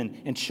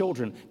 women, and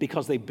children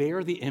because they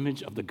bear the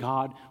image of the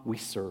God we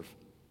serve.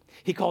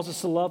 He calls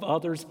us to love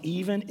others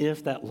even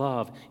if that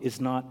love is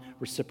not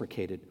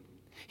reciprocated.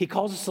 He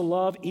calls us to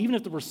love even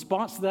if the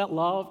response to that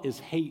love is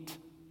hate.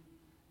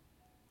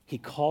 He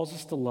calls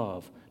us to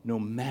love no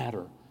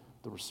matter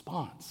the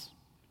response.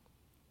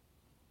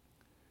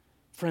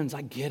 Friends,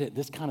 I get it.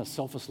 This kind of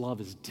selfless love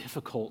is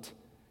difficult,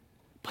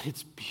 but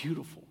it's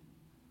beautiful.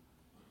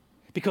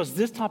 Because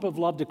this type of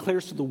love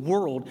declares to the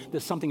world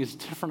that something is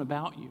different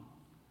about you.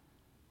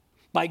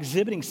 By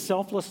exhibiting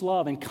selfless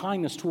love and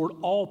kindness toward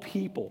all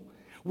people,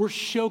 we're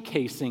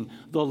showcasing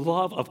the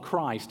love of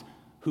Christ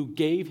who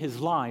gave his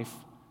life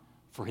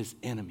for his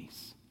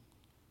enemies.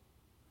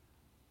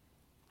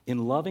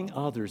 In loving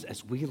others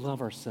as we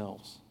love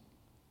ourselves,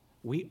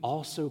 we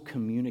also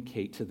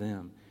communicate to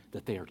them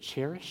that they are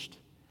cherished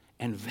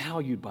and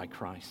valued by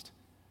Christ,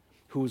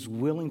 who is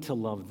willing to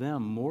love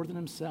them more than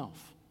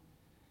himself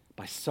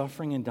by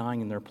suffering and dying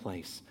in their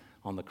place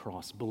on the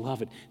cross.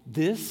 Beloved,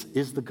 this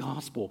is the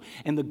gospel,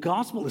 and the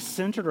gospel is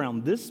centered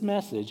around this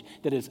message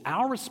that is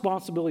our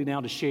responsibility now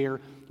to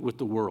share with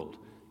the world.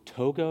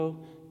 Togo,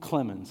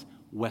 Clemens,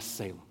 West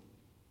Salem.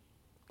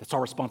 That's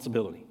our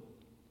responsibility.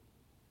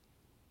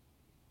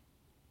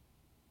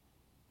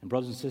 And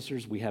brothers and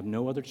sisters, we have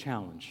no other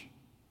challenge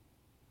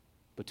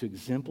but to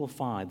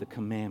exemplify the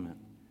commandment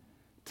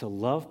to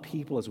love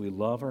people as we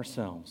love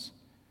ourselves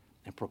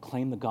and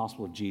proclaim the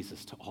gospel of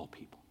Jesus to all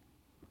people.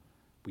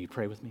 Will you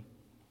pray with me?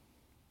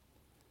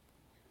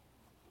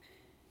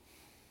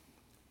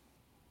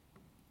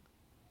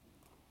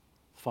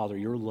 Father,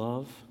 your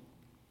love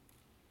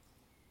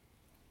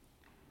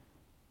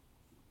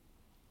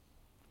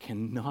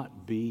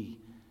cannot be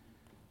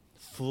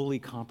fully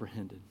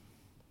comprehended.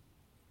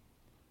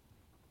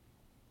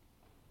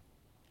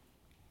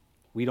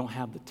 We don't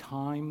have the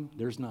time.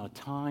 There's not a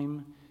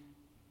time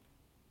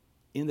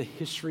in the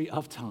history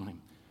of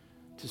time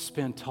to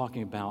spend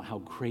talking about how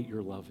great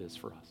your love is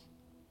for us.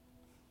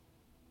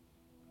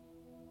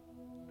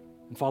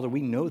 And Father,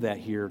 we know that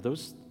here.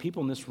 Those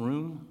people in this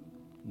room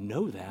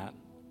know that.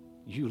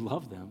 You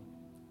love them.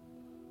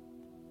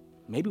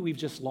 Maybe we've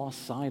just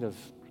lost sight of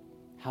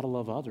how to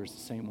love others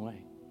the same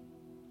way.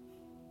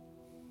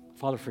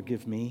 Father,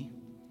 forgive me.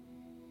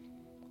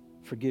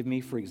 Forgive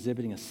me for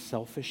exhibiting a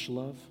selfish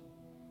love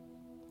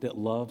that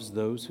loves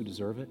those who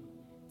deserve it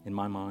in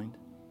my mind.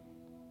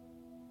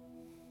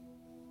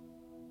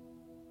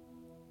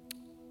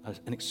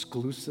 An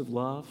exclusive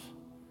love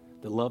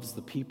that loves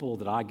the people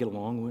that I get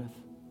along with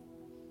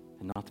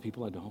and not the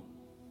people I don't.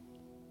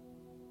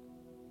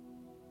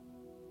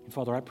 And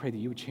Father, I pray that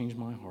you would change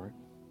my heart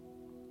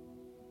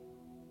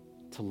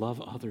to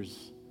love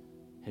others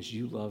as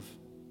you love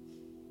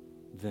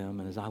them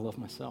and as I love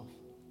myself.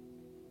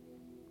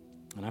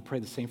 And I pray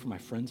the same for my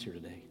friends here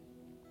today.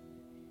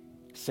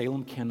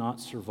 Salem cannot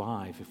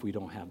survive if we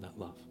don't have that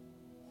love.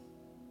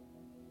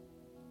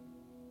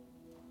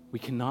 We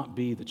cannot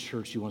be the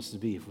church you want us to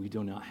be if we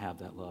do not have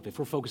that love. If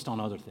we're focused on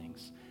other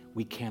things,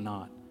 we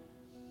cannot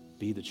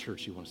be the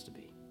church you want us to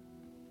be.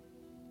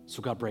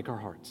 So God, break our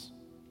hearts.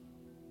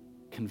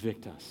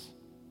 Convict us.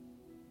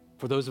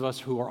 For those of us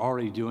who are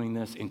already doing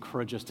this,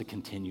 encourage us to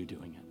continue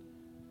doing it.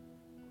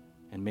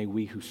 And may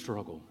we who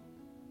struggle,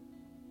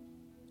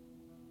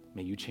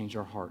 may you change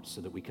our hearts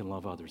so that we can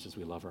love others as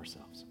we love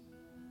ourselves.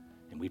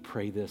 And we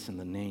pray this in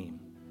the name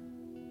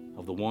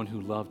of the one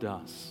who loved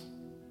us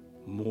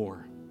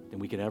more than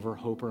we could ever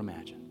hope or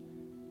imagine.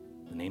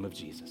 In the name of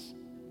Jesus,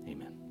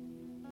 amen.